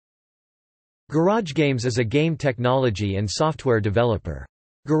GarageGames is a game technology and software developer.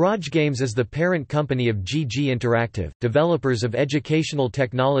 GarageGames is the parent company of GG Interactive, developers of educational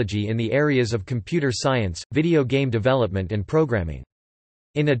technology in the areas of computer science, video game development and programming.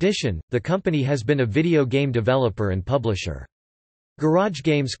 In addition, the company has been a video game developer and publisher.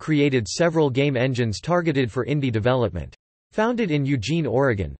 GarageGames created several game engines targeted for indie development. Founded in Eugene,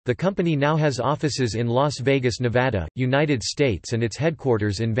 Oregon, the company now has offices in Las Vegas, Nevada, United States and its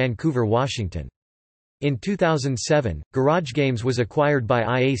headquarters in Vancouver, Washington. In 2007, GarageGames was acquired by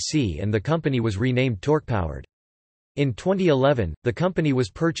IAC and the company was renamed TorquePowered. In 2011, the company was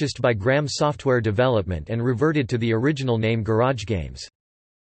purchased by Gram Software Development and reverted to the original name GarageGames.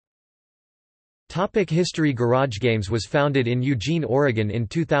 History. GarageGames was founded in Eugene, Oregon in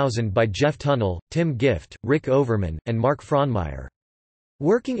 2000 by Jeff Tunnell, Tim Gift, Rick Overman, and Mark Fraunmeyer.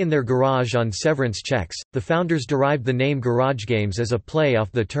 Working in their garage on severance checks, the founders derived the name GarageGames as a play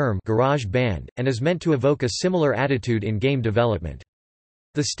off the term garage band, and is meant to evoke a similar attitude in game development.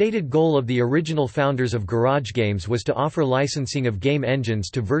 The stated goal of the original founders of GarageGames was to offer licensing of game engines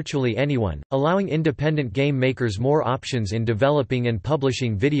to virtually anyone, allowing independent game makers more options in developing and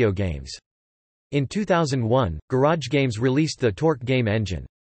publishing video games. In 2001, GarageGames released the Torque game engine.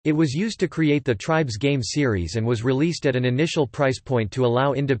 It was used to create the Tribes game series and was released at an initial price point to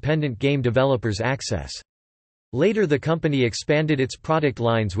allow independent game developers access. Later the company expanded its product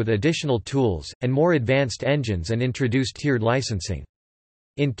lines with additional tools, and more advanced engines and introduced tiered licensing.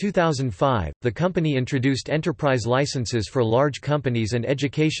 In 2005, the company introduced enterprise licenses for large companies and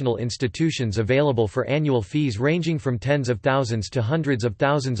educational institutions available for annual fees ranging from tens of thousands to hundreds of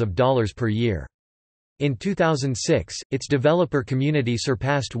thousands of dollars per year. In 2006, its developer community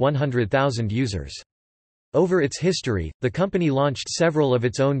surpassed 100,000 users. Over its history, the company launched several of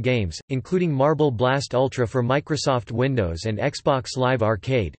its own games, including Marble Blast Ultra for Microsoft Windows and Xbox Live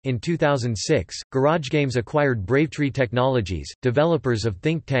Arcade. In 2006, GarageGames acquired Bravetree Technologies, developers of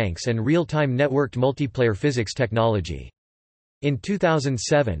think tanks and real-time networked multiplayer physics technology. In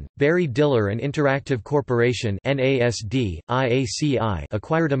 2007, Barry Diller and Interactive Corporation (NASD, IACI)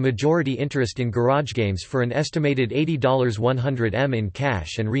 acquired a majority interest in GarageGames for an estimated $80 in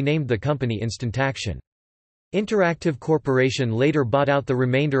cash and renamed the company Instantaction. Interactive Corporation later bought out the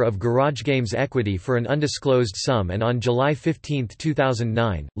remainder of GarageGames equity for an undisclosed sum, and on July 15,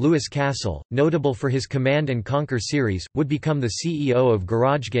 2009, Lewis Castle, notable for his Command & Conquer series, would become the CEO of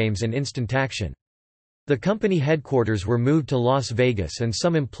GarageGames and Instantaction. The company headquarters were moved to Las Vegas and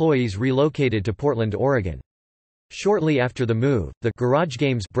some employees relocated to Portland, Oregon. Shortly after the move, the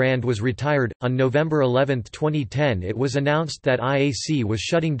GarageGames brand was retired. On November 11, 2010, it was announced that IAC was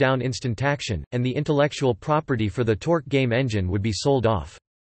shutting down Instantaction, and the intellectual property for the Torque game engine would be sold off.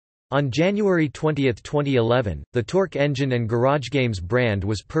 On January 20, 2011, the Torque engine and GarageGames brand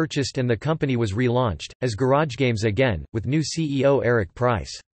was purchased and the company was relaunched, as GarageGames again, with new CEO Eric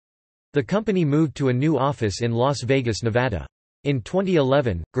Price. The company moved to a new office in Las Vegas, Nevada. In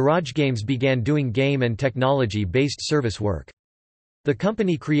 2011, GarageGames began doing game and technology-based service work. The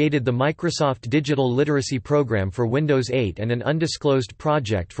company created the Microsoft Digital Literacy Program for Windows 8 and an undisclosed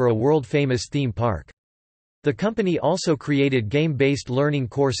project for a world-famous theme park. The company also created game-based learning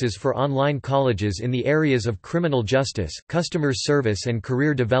courses for online colleges in the areas of criminal justice, customer service and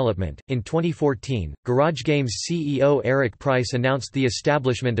career development. In 2014, GarageGames CEO Eric Price announced the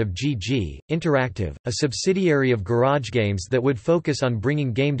establishment of GG Interactive, a subsidiary of GarageGames that would focus on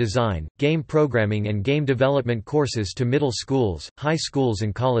bringing game design, game programming and game development courses to middle schools, high schools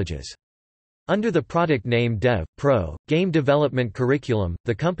and colleges. Under the product name Dev Pro Game Development Curriculum,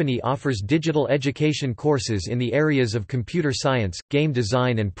 the company offers digital education courses in the areas of computer science, game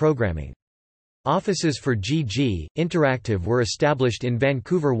design and programming. Offices for GG Interactive were established in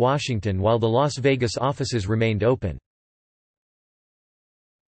Vancouver, Washington, while the Las Vegas offices remained open.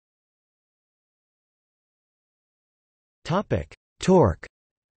 Torque.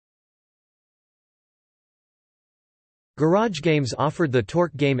 GarageGames offered the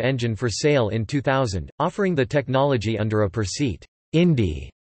Torque game engine for sale in 2000, offering the technology under a per-seat indie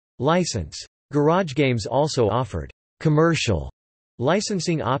license. GarageGames also offered commercial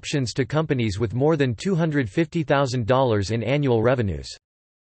licensing options to companies with more than $250,000 in annual revenues.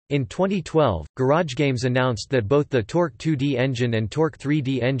 In 2012, GarageGames announced that both the Torque 2D engine and Torque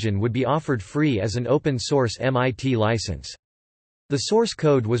 3D engine would be offered free as an open-source MIT license. The source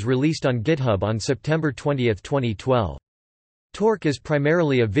code was released on GitHub on September 20, 2012. Torque is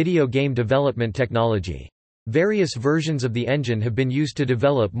primarily a video game development technology. Various versions of the engine have been used to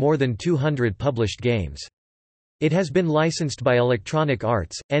develop more than 200 published games. It has been licensed by Electronic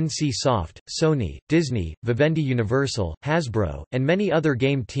Arts, NC Soft, Sony, Disney, Vivendi Universal, Hasbro, and many other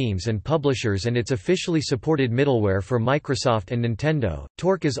game teams and publishers, and its officially supported middleware for Microsoft and Nintendo.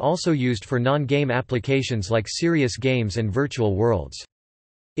 Torque is also used for non-game applications like serious games and virtual worlds.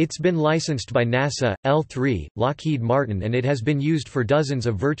 It's been licensed by NASA, L3, Lockheed Martin, and it has been used for dozens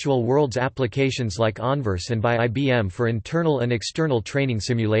of virtual worlds applications like Onverse and by IBM for internal and external training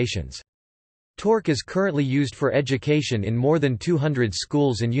simulations. Torque is currently used for education in more than 200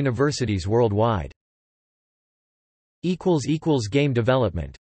 schools and universities worldwide. Game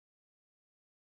development.